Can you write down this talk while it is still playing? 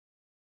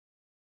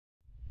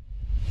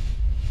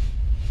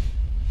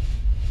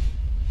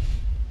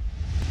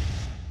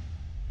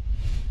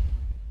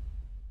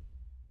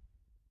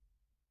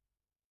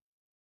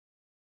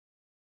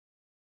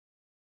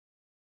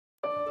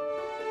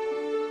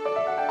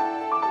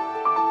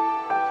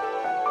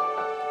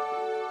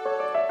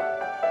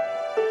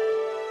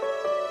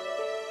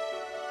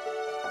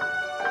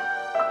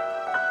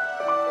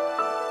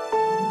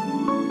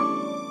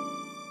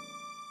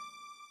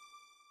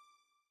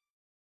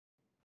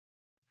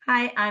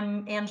Hi,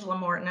 I'm Angela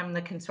Morton. I'm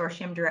the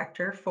Consortium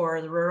Director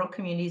for the Rural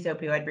Communities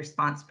Opioid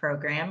Response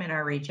Program in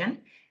our region.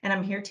 And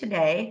I'm here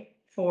today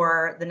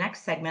for the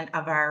next segment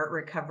of our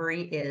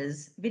Recovery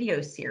Is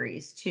video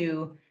series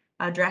to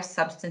address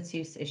substance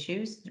use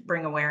issues,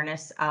 bring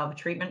awareness of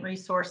treatment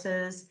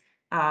resources,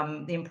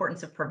 the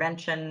importance of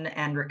prevention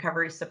and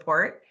recovery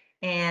support.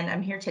 And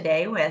I'm here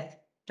today with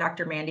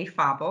Dr. Mandy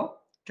Fauble,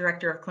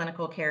 Director of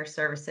Clinical Care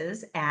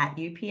Services at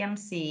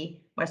UPMC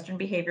Western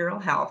Behavioral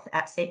Health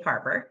at Safe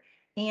Harbor,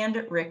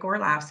 and Rick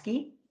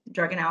Orlowski,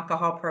 Drug and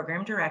Alcohol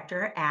Program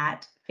Director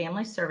at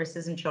Family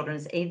Services and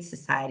Children's Aid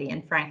Society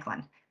in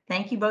Franklin.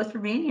 Thank you both for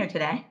being here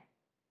today.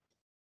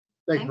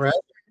 Thanks for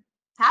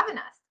having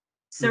us.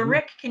 So,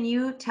 Rick, can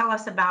you tell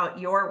us about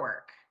your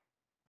work?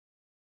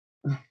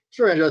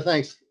 Sure, Angela.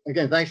 Thanks.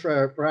 Again, thanks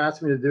for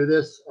asking me to do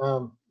this.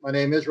 My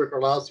name is Rick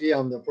Orlowski.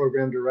 I'm the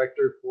Program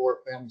Director for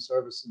Family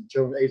Services and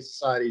Children's Aid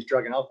Society's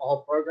Drug and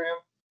Alcohol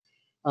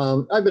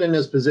Program. I've been in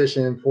this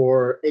position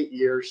for 8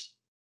 years.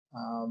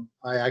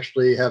 I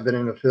actually have been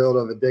in the field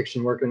of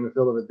addiction, working in the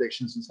field of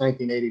addiction since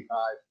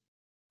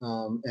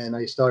 1985. And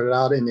I started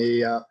out in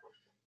the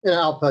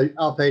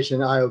outpatient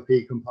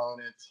IOP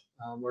component,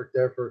 worked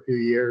there for a few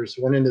years,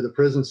 went into the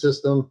prison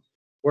system,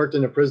 worked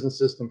in the prison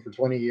system for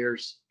 20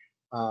 years,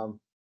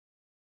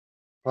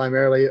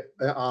 primarily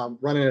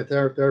running a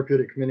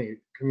therapeutic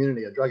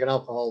community, a drug and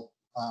alcohol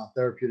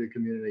therapeutic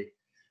community.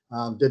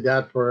 Did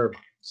that for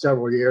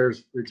several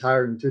years,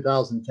 retired in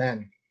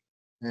 2010.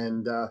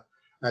 And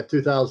at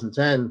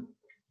 2010,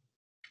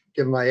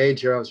 given my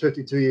age here, I was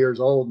 52 years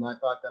old, and I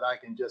thought that I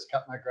can just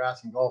cut my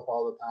grass and golf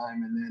all the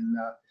time. And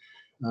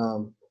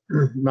then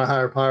my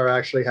higher power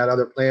actually had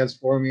other plans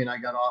for me, and I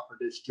got offered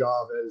this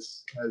job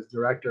as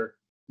director.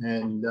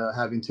 And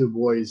having two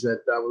boys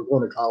that were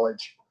going to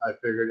college, I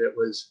figured it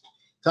was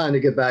time to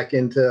get back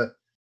into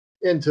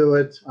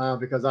it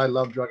because I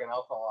love drug and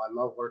alcohol. I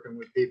love working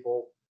with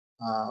people.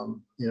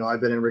 I've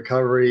been in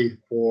recovery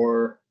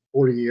for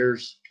 40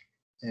 years.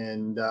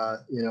 And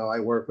I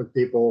work with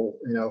people,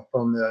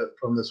 from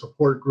the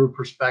support group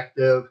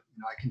perspective.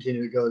 I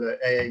continue to go to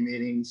AA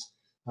meetings,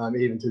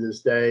 even to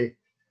this day.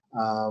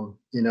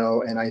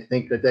 And I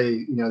think that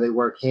they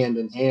work hand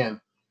in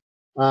hand.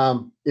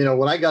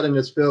 When I got in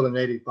this field in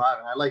 '85,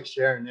 and I like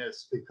sharing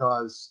this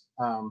because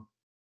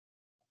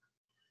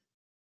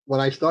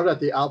when I started at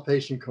the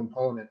outpatient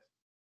component,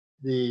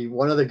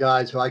 one of the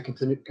guys who I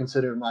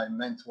consider my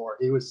mentor,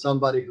 he was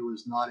somebody who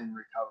was not in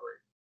recovery.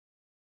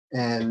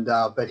 And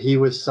but he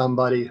was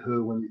somebody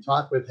who, when you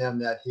talk with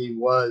him, you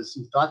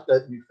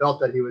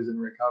felt that he was in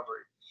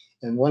recovery.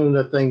 And one of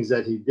the things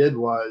that he did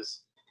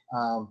was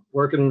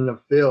working in the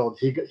field.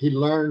 He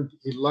learned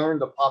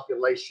the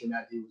population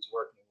that he was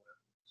working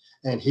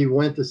with, and he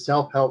went to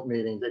self-help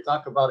meetings. They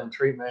talk about in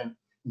treatment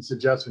and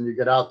suggest when you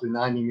get out through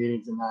 90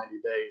 meetings in 90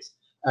 days.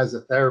 As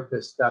a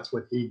therapist, that's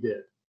what he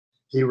did.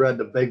 He read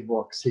the big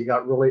books. He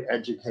got really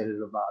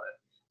educated about it,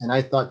 and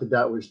I thought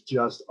that was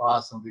just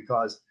awesome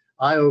because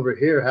I over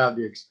here have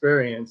the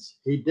experience.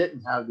 He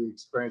didn't have the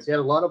experience. He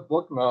had a lot of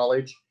book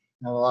knowledge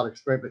and a lot of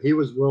experience, but he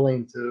was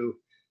willing to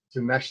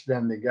mesh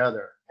them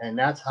together. And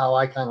that's how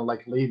I kind of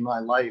lead my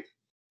life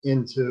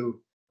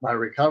into my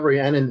recovery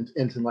and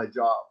into my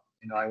job.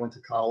 I went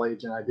to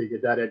college and I did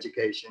get that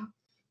education,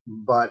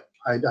 but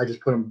I just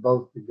put them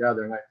both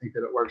together, and I think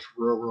that it works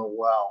real, real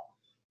well.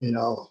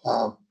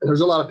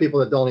 There's a lot of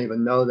people that don't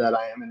even know that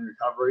I am in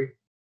recovery.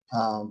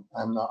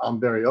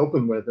 I'm very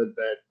open with it,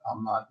 but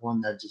I'm not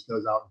one that just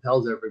goes out and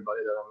tells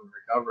everybody that I'm in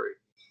recovery.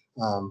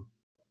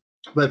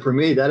 But for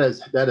me, that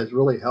has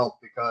really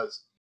helped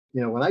because,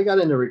 when I got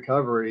into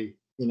recovery,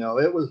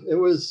 it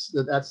was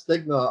that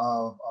stigma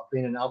of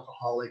being an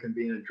alcoholic and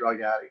being a drug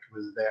addict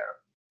was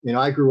there.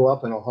 I grew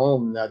up in a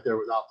home that there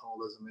was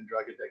alcoholism and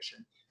drug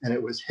addiction, and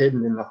it was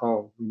hidden in the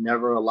home. We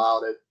never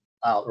allowed it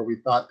out, or we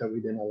thought that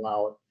we didn't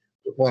allow it.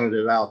 We wanted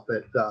it out,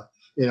 but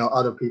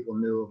other people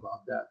knew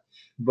about that.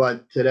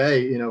 But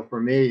today, for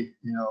me,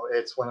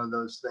 it's one of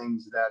those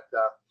things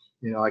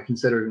that I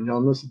consider an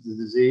illness. It's a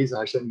disease,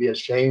 and I shouldn't be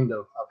ashamed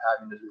of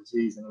having a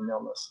disease and an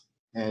illness.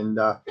 And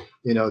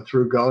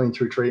through going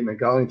through treatment,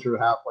 going through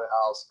halfway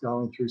house,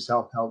 going through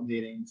self-help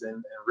meetings,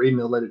 and reading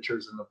the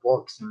literatures and the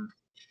books,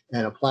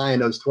 and applying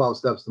those 12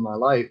 steps to my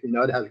life,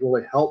 it has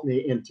really helped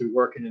me into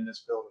working in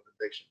this field of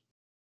addiction.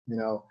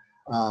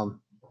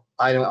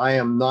 I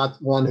am not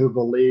one who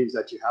believes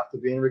that you have to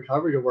be in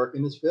recovery to work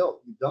in this field.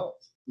 You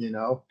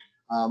don't.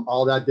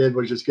 All that did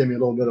was just give me a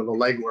little bit of a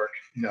legwork,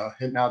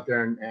 hitting out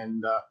there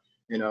and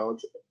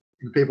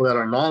the people that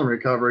are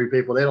non-recovery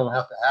people, they don't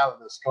have to have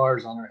the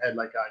scars on their head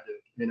like I do.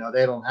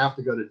 They don't have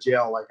to go to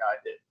jail like I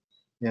did.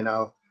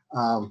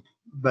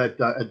 But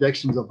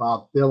addiction's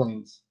about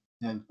feelings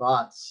and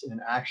thoughts and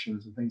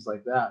actions and things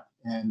like that.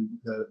 And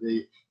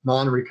the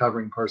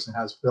non-recovering person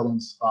has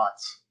feelings,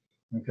 thoughts.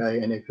 Okay,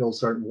 and they feel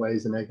certain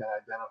ways and they can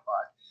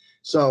identify.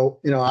 So,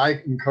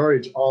 I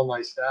encourage all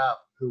my staff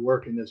who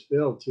work in this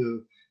field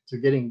to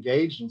get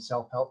engaged in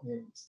self-help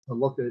meetings, to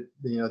look at,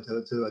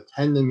 to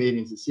attend the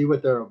meetings, to see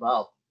what they're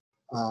about,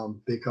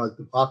 because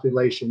the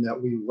population that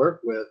we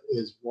work with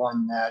is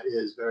one that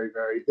is very,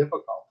 very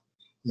difficult.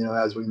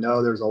 As we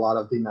know, there's a lot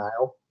of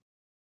denial.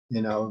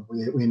 We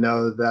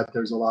know that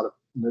there's a lot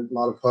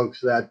of folks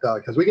that,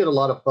 because we get a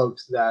lot of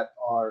folks that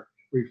are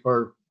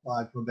referred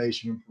by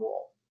probation and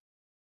parole,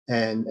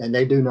 and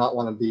they do not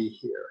want to be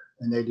here,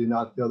 and they do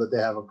not feel that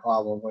they have a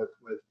problem with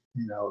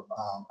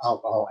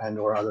alcohol and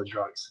or other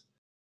drugs.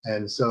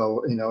 And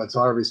so, it's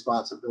our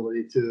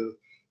responsibility to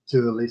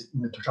at least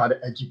to try to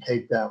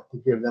educate them, to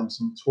give them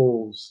some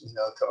tools,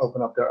 to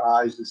open up their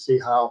eyes to see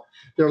how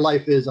their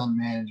life is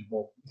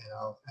unmanageable,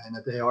 and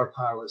that they are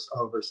powerless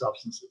over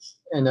substances,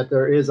 and that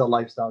there is a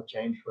lifestyle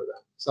change for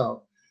them.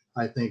 So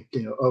I think,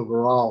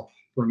 overall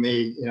for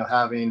me,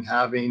 having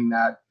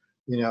that,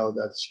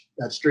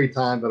 that street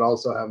time, but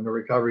also having the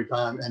recovery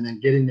time, and then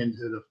getting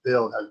into the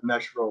field has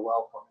meshed real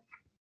well for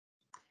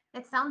me.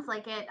 It sounds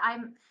like it. I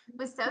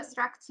was so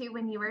struck too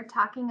when you were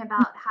talking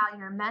about how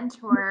your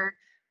mentor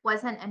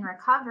wasn't in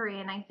recovery.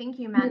 And I think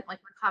you meant like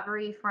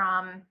recovery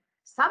from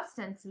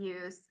substance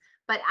use.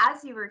 But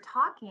as you were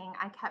talking,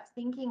 I kept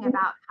thinking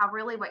about how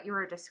really what you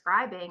were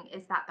describing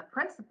is that the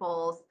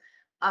principles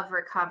of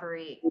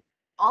recovery,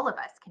 all of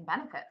us can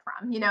benefit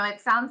from.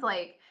 It sounds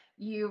like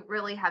you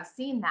really have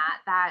seen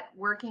that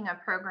working a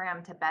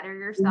program to better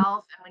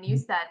yourself. And when you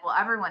said, well,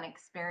 everyone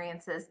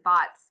experiences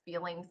thoughts,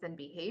 feelings, and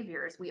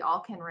behaviors, we all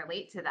can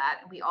relate to that.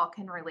 And we all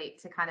can relate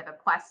to kind of a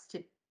quest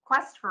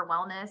for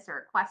wellness, or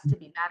a quest to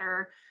be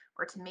better,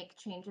 or to make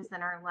changes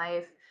in our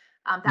life.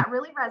 That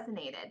really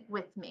resonated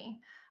with me.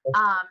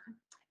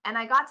 And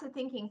I got to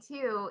thinking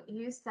too,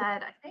 you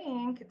said, I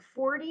think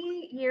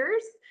 40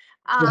 years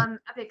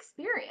of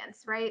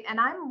experience, right? And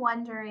I'm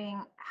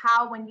wondering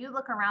how, when you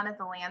look around at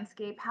the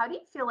landscape, how do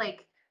you feel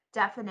like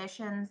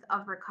definitions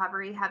of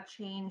recovery have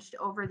changed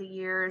over the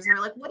years? Or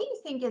like, what do you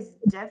think is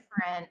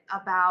different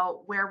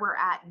about where we're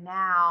at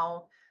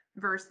now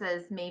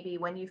versus maybe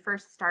when you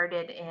first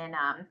started in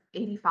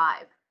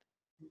 85?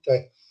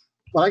 Okay.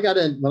 When I got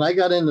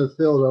into the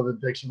field of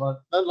addiction,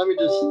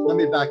 let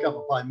me back up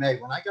if I may.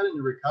 When I got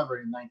into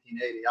recovery in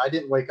 1980, I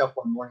didn't wake up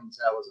one morning and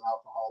say I was an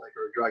alcoholic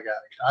or a drug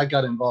addict. I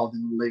got involved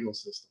in the legal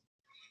system.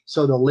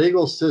 So the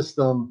legal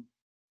system,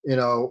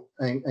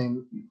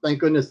 and thank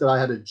goodness that I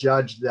had a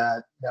judge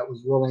that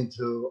was willing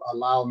to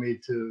allow me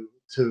to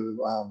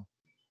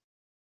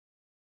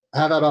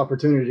have that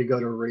opportunity to go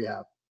to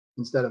rehab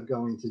instead of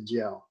going to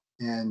jail.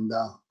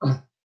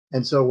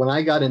 And so when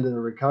I got into the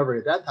recovery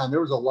at that time, there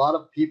was a lot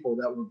of people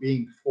that were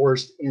being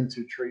forced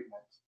into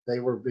treatment. They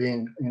were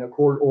being,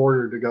 court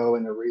ordered to go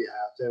into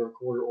rehab. They were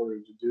court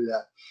ordered to do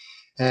that.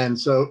 And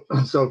so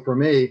for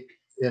me,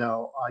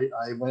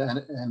 I went and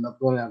ended up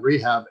going to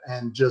rehab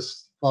and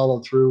just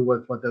followed through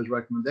with what those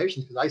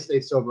recommendations, because I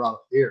stayed sober out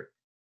of fear,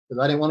 because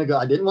I didn't want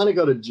to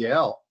go to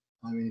jail.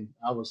 I mean,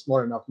 I was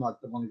smart enough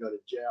not to want to go to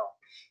jail,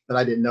 but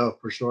I didn't know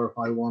for sure if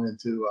I wanted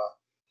to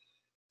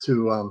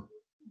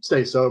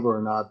stay sober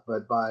or not.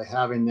 But by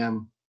having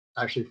them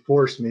actually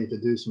force me to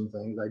do some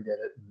things, I did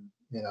it,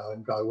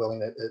 and God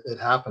willing, it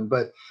happened.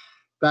 But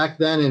back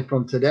then and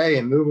from today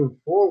and moving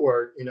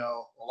forward,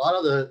 a lot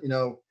of the,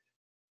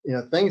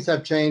 things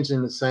have changed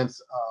in the sense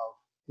of,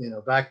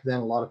 back then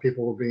a lot of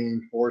people were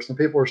being forced, and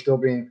people are still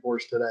being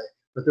forced today.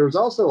 But there was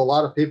also a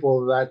lot of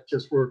people that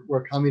just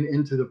were coming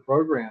into the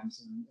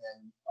programs and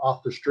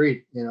off the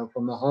street,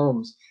 from the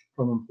homes,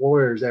 from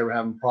employers. They were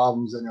having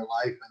problems in their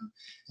life,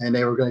 and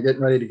they were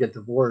getting ready to get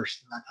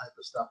divorced and that type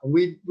of stuff. And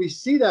we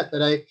see that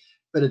today,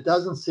 but it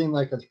doesn't seem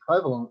like as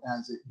prevalent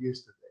as it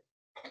used to be.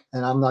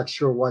 And I'm not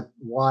sure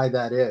why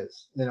that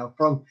is.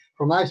 From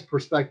my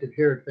perspective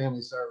here at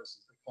Family Services,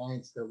 the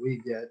clients that we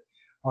get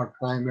are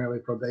primarily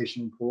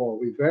probation and parole.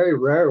 We very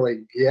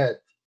rarely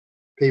get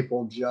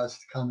people just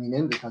coming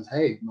in because,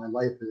 hey, my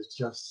life is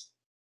just,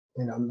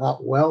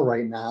 not well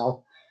right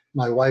now.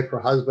 My wife or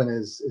husband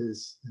is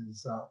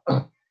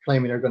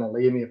claiming they're going to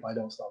leave me if I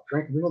don't stop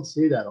drinking. We don't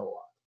see that a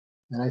lot.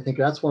 And I think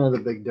that's one of the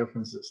big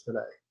differences today.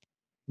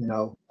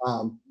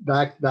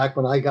 Back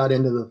when I got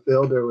into the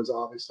field, there was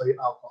obviously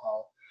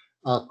alcohol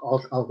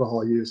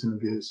use and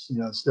abuse.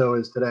 It still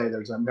is today.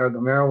 There's the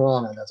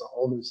marijuana. That's a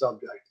whole new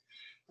subject.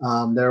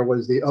 There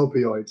was the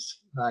opioids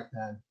back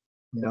then.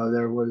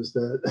 There was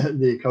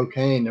the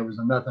cocaine. There was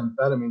the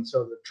methamphetamine.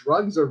 So the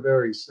drugs are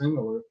very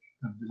similar.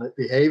 The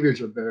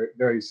behaviors are very,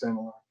 very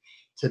similar.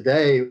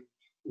 Today,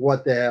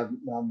 what they have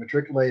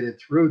matriculated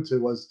through to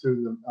was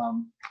to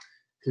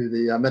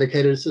the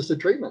medicated assisted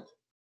treatment.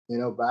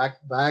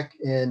 Back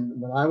in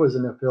when I was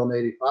in the field in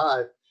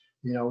 '85,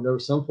 there were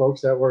some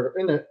folks that were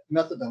in the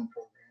methadone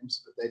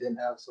programs, but they didn't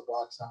have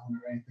Suboxone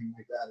or anything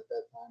like that at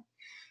that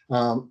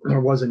time, or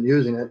wasn't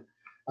using it.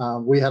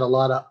 We had a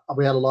lot of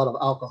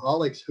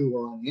alcoholics who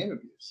were on hand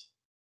abuse,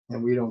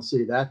 and we don't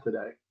see that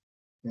today.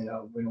 We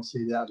don't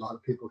see that, a lot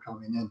of people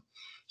coming in.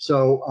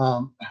 So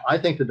I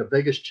think that the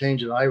biggest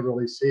change that I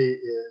really see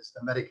is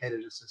the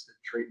medicated assisted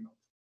treatment.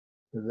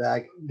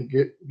 That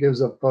gives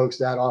the folks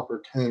that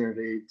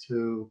opportunity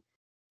to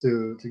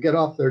get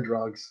off their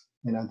drugs,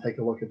 and take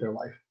a look at their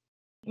life.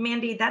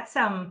 Mandy, that's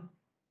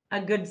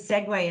a good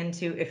segue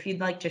into if you'd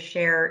like to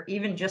share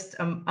even just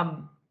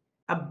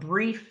a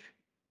brief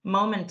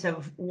moment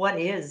of what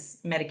is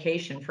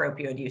medication for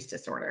opioid use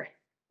disorder.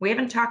 We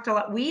haven't talked a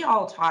lot. We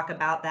all talk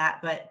about that,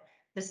 but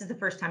this is the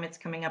first time it's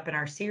coming up in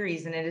our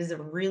series, and it is a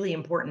really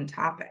important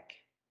topic.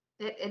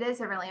 It is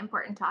a really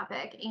important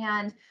topic.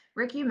 And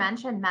Rick, you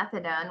mentioned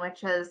methadone,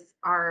 which is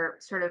our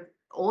sort of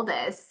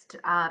oldest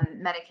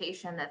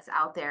medication that's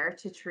out there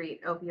to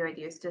treat opioid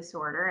use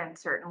disorder, and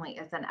certainly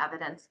is an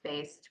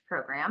evidence-based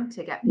program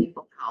to get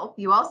people help.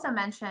 You also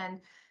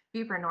mentioned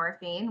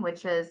buprenorphine,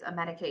 which is a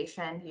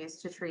medication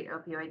used to treat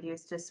opioid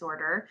use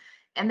disorder.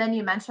 And then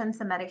you mentioned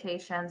some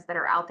medications that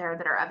are out there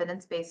that are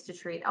evidence-based to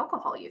treat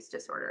alcohol use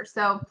disorder.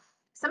 So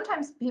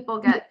sometimes people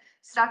get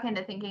stuck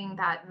into thinking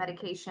that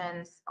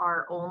medications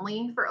are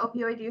only for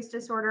opioid use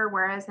disorder,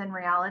 whereas in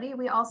reality,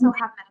 we also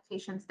have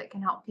medications that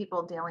can help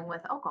people dealing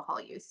with alcohol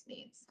use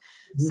needs.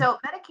 So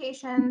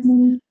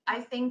medications,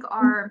 I think,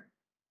 are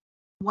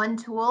one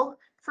tool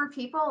for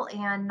people,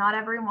 and not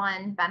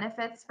everyone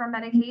benefits from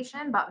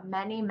medication, but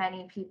many,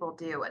 many people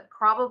do. And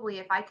probably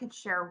if I could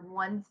share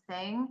one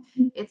thing,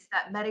 it's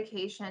that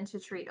medication to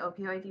treat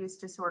opioid use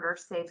disorder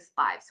saves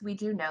lives. We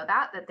do know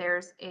that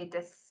there's a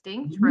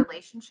distinct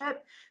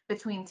relationship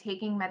between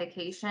taking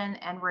medication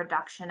and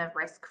reduction of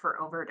risk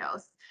for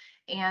overdose.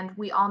 And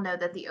we all know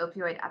that the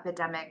opioid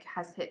epidemic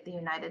has hit the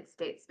United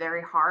States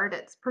very hard.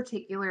 It's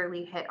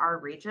particularly hit our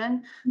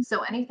region.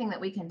 So anything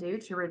that we can do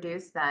to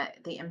reduce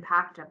the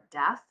impact of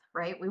death,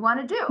 right, we want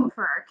to do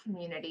for our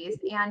communities.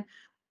 And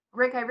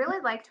Rick, I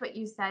really liked what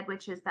you said,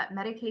 which is that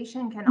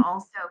medication can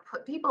also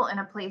put people in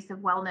a place of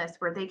wellness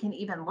where they can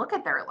even look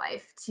at their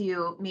life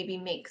to maybe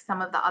make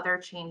some of the other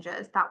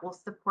changes that will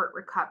support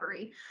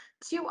recovery.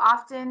 Too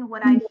often,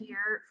 what I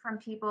hear from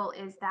people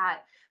is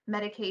that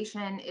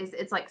medication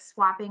it's like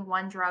swapping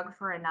one drug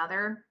for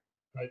another.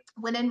 Right.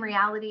 When in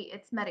reality,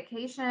 it's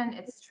medication,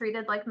 it's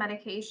treated like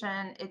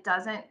medication. It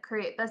doesn't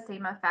create the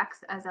same effects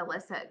as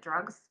illicit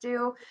drugs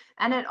do.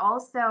 And it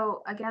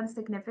also, again,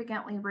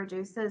 significantly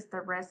reduces the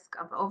risk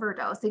of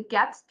overdose. It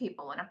gets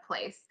people in a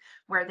place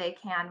where they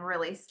can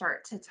really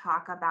start to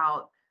talk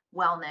about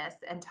wellness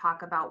and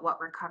talk about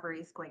what recovery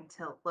is going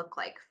to look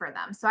like for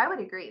them. So I would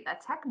agree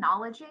that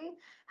technology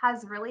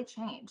has really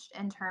changed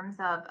in terms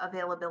of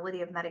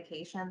availability of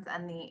medications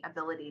and the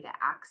ability to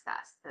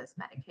access those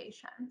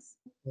medications.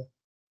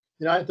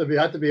 I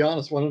have to be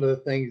honest. One of the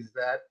things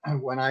that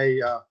when I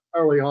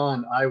early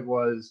on, I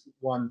was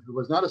one who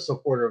was not a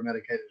supporter of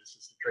medicated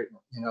assisted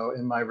treatment.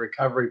 In my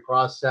recovery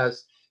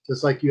process,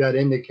 just like you had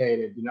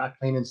indicated, you're not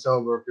clean and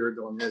sober if you're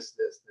doing this.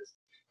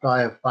 So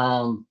I have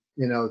found,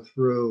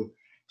 through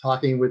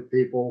talking with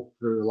people,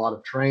 through a lot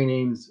of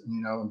trainings,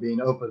 and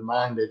being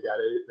open-minded,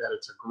 that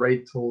it's a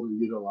great tool to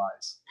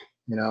utilize.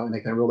 And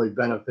it can really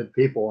benefit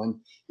people. And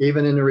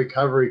even in the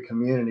recovery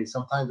community,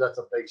 sometimes that's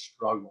a big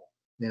struggle.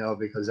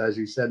 Because as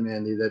you said,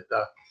 Mandy, that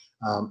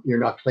you're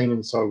not clean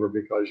and sober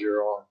because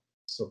you're on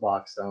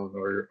Suboxone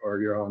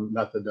or you're on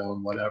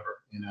methadone,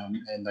 whatever,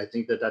 and I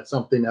think that that's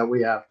something that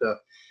we have to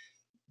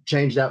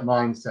change that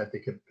mindset to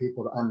get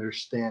people to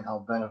understand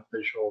how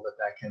beneficial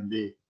that can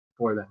be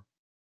for them.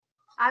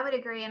 I would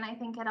agree. And I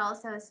think it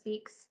also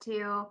speaks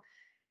to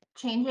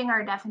changing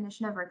our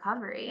definition of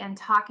recovery and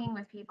talking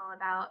with people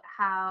about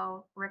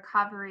how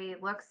recovery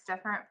looks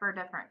different for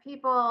different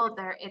people.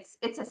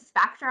 It's a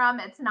spectrum.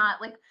 It's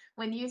not like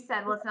when you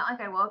said, well, it's not like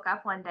I woke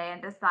up one day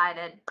and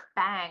decided,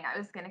 bang, I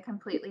was going to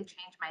completely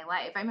change my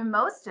life. I mean,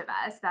 most of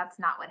us, that's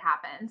not what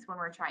happens when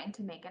we're trying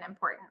to make an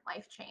important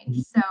life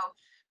change. So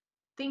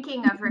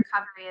thinking of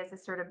recovery as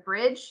a sort of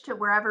bridge to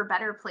wherever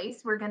better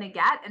place we're going to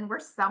get, and we're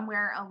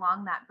somewhere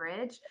along that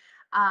bridge,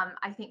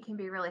 I think can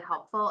be really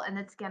helpful. And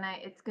it's gonna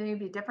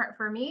be different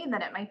for me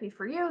than it might be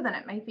for you, than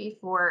it might be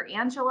for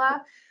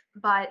Angela.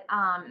 But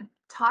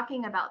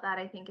talking about that,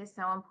 I think, is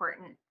so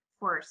important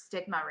for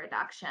stigma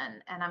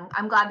reduction. And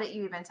I'm glad that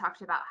you even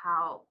talked about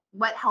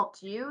what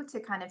helped you to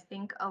kind of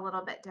think a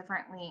little bit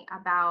differently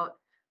about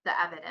the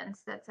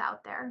evidence that's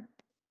out there.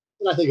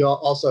 And I think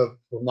also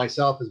for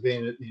myself as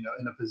being,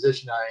 in a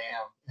position I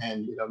am,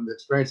 and the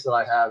experience that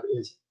I have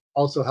is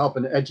also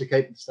helping to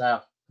educate the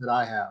staff that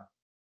I have.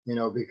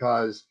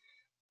 Because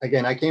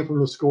again, I came from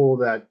the school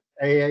that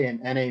AA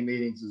and NA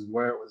meetings is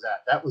where it was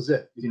at. That was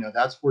it.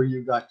 That's where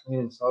you got clean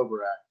and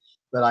sober at.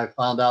 But I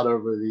found out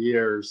over the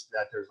years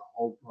that there's a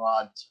whole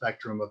broad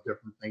spectrum of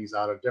different things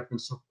out of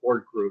different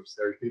support groups.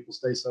 There's people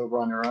stay sober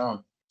on their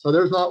own. So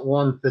there's not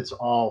one fits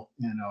all,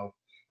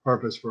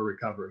 purpose for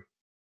recovery.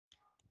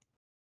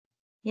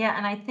 Yeah,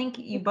 and I think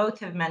you both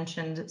have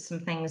mentioned some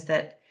things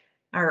that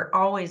are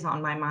always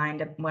on my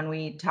mind when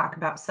we talk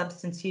about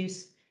substance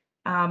use.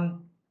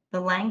 The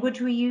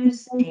language we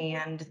use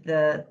and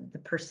the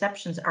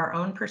perceptions, our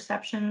own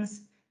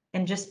perceptions,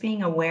 and just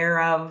being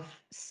aware of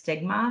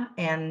stigma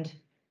and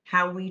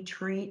how we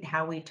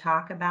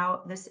talk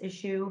about this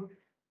issue.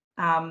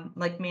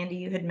 Like Mandy,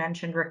 you had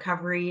mentioned,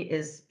 recovery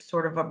is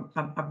sort of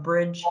a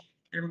bridge.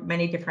 There are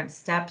many different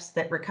steps.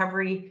 That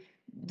recovery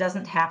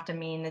doesn't have to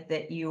mean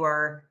that you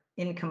are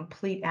in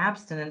complete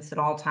abstinence at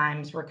all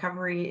times.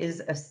 Recovery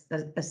is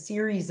a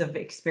series of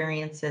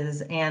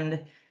experiences,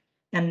 and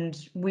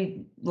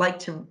we like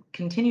to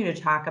continue to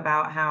talk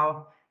about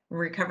how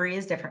recovery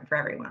is different for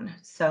everyone.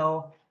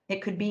 So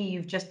it could be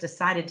you've just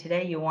decided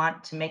today you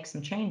want to make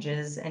some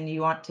changes and you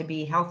want to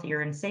be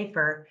healthier and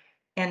safer.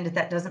 And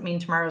that doesn't mean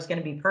tomorrow is going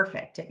to be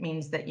perfect. It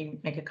means that you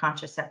make a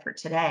conscious effort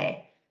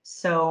today.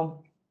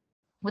 So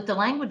with the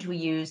language we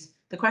use,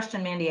 the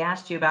question Mandy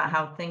asked you about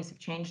how things have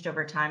changed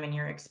over time in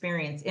your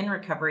experience in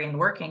recovery and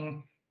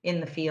working in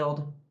the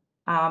field,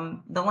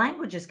 the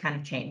language is kind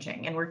of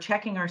changing, and we're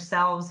checking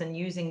ourselves and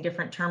using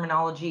different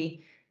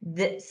terminology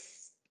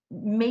that's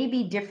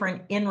maybe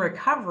different in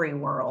recovery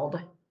world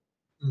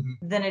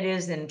than it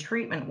is in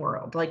treatment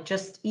world. Like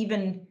just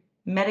even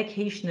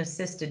medication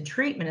assisted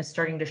treatment is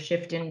starting to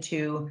shift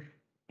into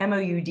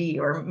MOUD,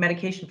 or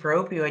medication for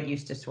opioid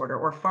use disorder,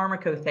 or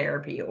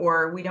pharmacotherapy,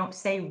 or we don't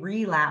say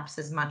relapse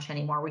as much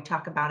anymore. We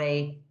talk about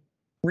a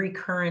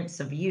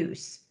recurrence of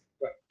use.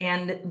 Right.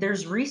 And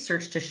there's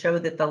research to show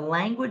that the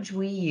language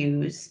we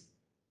use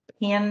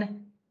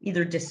can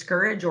either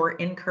discourage or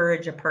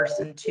encourage a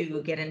person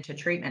to get into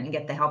treatment and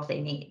get the help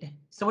they need.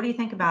 So what do you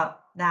think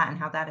about that and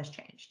how that has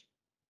changed?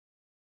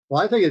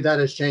 Well, I think that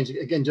has changed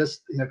again,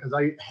 just, because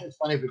it's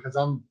funny because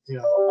I'm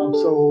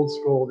so old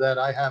school that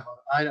I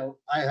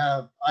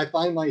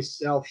find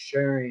myself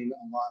sharing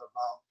a lot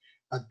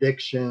about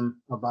addiction,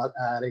 about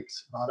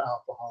addicts, about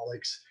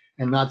alcoholics,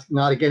 and not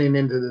getting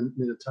into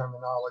the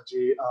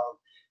terminology of,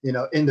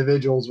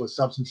 individuals with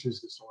substance use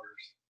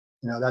disorders,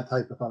 that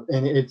type of thing.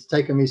 And it's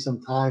taken me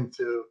some time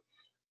to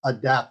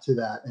adapt to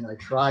that. And I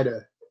try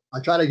to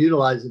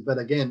utilize it. But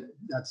again,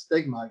 that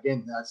stigma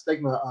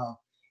of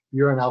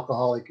you're an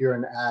alcoholic, you're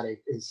an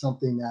addict, is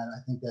something that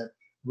I think that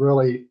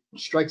really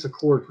strikes a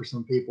chord for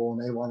some people,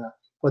 and they want to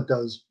put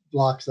those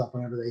blocks up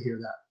whenever they hear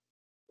that.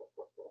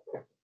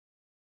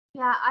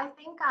 Yeah, I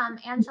think,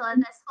 Angela,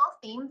 this whole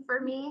theme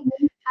for me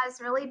has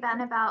really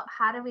been about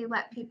how do we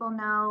let people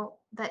know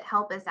that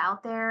help is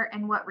out there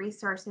and what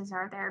resources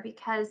are there.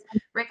 Because,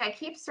 Rick, I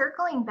keep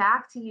circling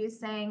back to you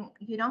saying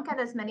you don't get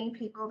as many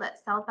people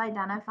that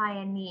self-identify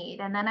a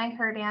need. And then I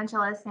heard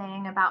Angela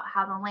saying about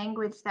how the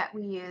language that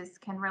we use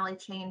can really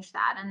change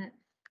that. And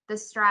the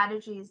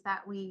strategies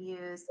that we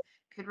use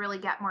could really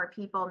get more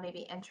people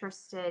maybe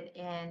interested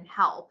in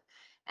help.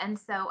 And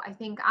so I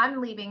think I'm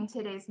leaving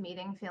today's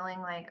meeting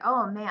feeling like,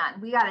 oh man,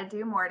 we got to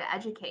do more to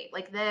educate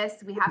like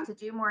this. We have to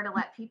do more to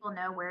let people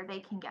know where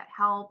they can get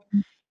help.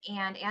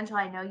 And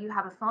Angela, I know you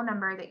have a phone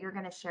number that you're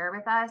going to share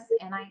with us.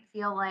 And I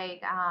feel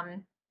like I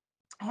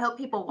hope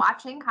people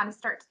watching kind of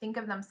start to think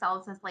of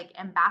themselves as like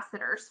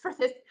ambassadors for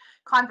this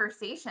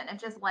conversation, and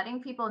just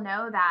letting people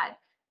know that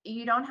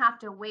you don't have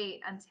to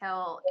wait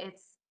until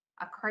it's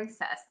a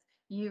crisis.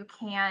 You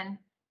can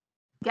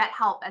get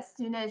help as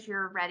soon as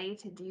you're ready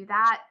to do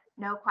that.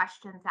 No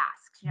questions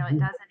asked. It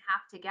doesn't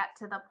have to get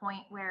to the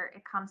point where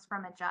it comes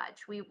from a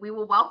judge. We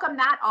will welcome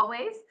that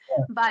always,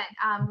 but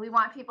we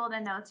want people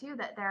to know too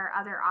that there are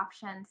other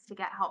options to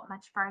get help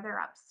much farther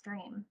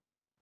upstream.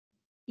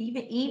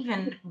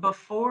 Even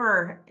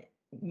before,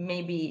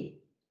 maybe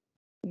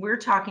we're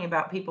talking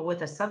about people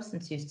with a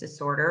substance use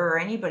disorder or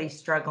anybody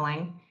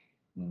struggling,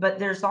 but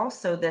there's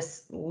also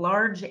this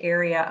large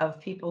area of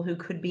people who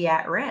could be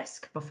at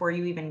risk before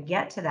you even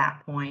get to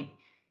that point.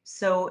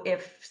 So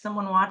if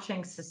someone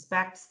watching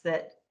suspects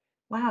that,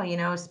 wow,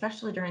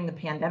 especially during the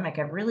pandemic,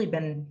 I've really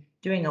been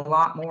doing a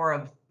lot more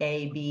of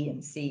A, B,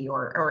 and C,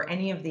 or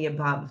any of the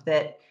above,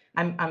 that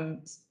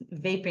I'm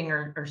vaping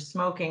or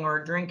smoking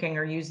or drinking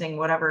or using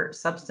whatever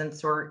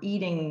substance or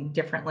eating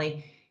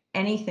differently,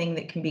 anything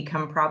that can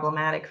become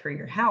problematic for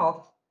your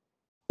health,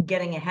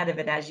 getting ahead of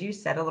it, as you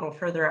said, a little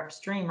further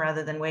upstream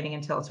rather than waiting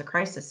until it's a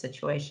crisis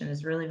situation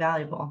is really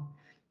valuable.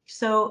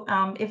 So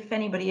if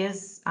anybody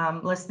is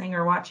listening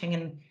or watching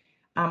and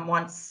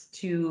wants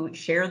to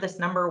share this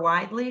number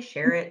widely,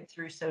 share it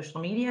through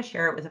social media,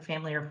 share it with a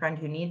family or friend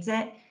who needs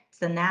it. It's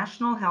the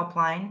national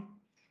helpline.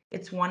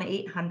 It's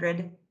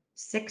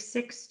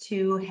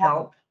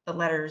 1-800-662-HELP, the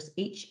letters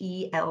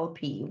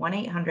HELP,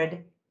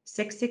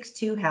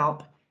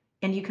 1-800-662-HELP.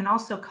 And you can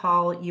also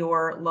call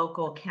your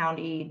local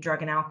county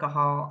drug and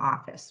alcohol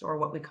office, or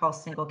what we call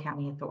single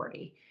county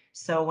authority.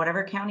 So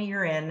whatever county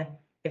you're in,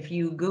 if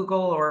you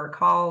Google or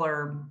call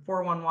or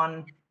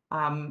 411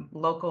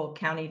 local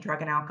county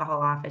drug and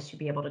alcohol office, you'll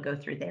be able to go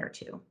through there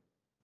too.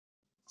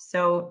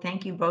 So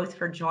thank you both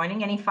for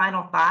joining. Any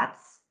final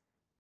thoughts?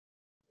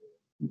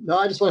 No,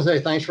 I just want to say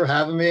thanks for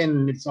having me,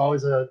 and it's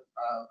always a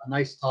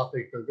nice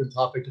topic, a good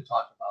topic to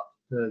talk about,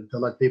 to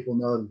let people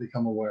know and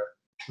become aware.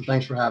 So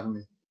thanks for having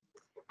me.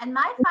 And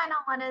my final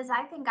one is,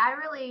 I think I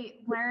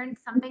really learned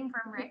something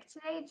from Rick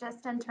today,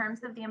 just in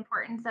terms of the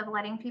importance of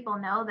letting people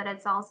know that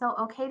it's also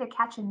okay to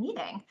catch a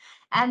meeting,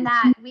 and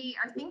that we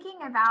are thinking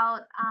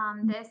about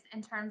this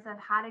in terms of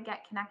how to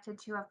get connected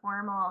to a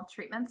formal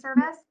treatment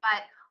service,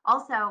 but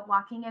Also,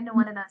 walking into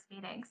one of those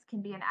meetings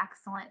can be an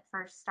excellent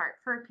first start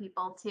for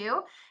people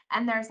too.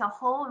 And there's a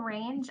whole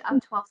range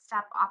of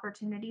 12-step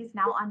opportunities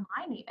now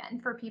online, even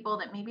for people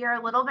that maybe are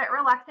a little bit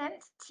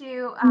reluctant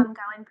to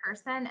go in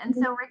person. And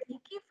so, Rick,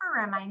 thank you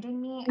for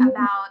reminding me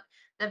about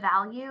the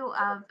value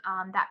of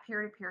that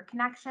peer-to-peer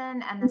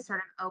connection and the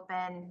sort of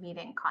open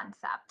meeting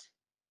concept.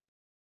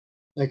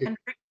 Thank you. And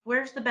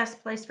where's the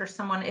best place for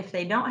someone if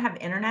they don't have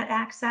internet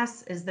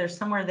access? Is there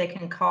somewhere they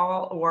can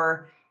call,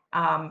 or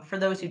for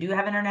those who do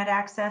have internet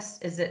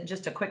access, is it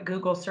just a quick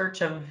Google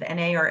search of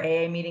NA or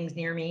AA meetings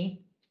near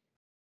me?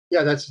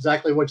 Yeah, that's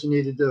exactly what you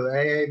need to do.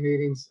 AA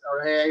meetings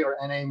or AA or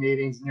NA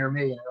meetings near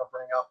me, and it'll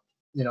bring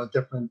up,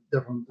 different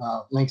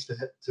links to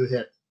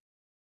hit.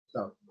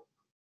 So.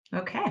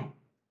 Okay.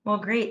 Well,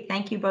 great.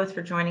 Thank you both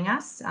for joining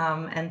us.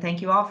 And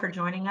thank you all for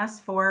joining us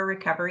for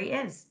Recovery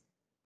Is.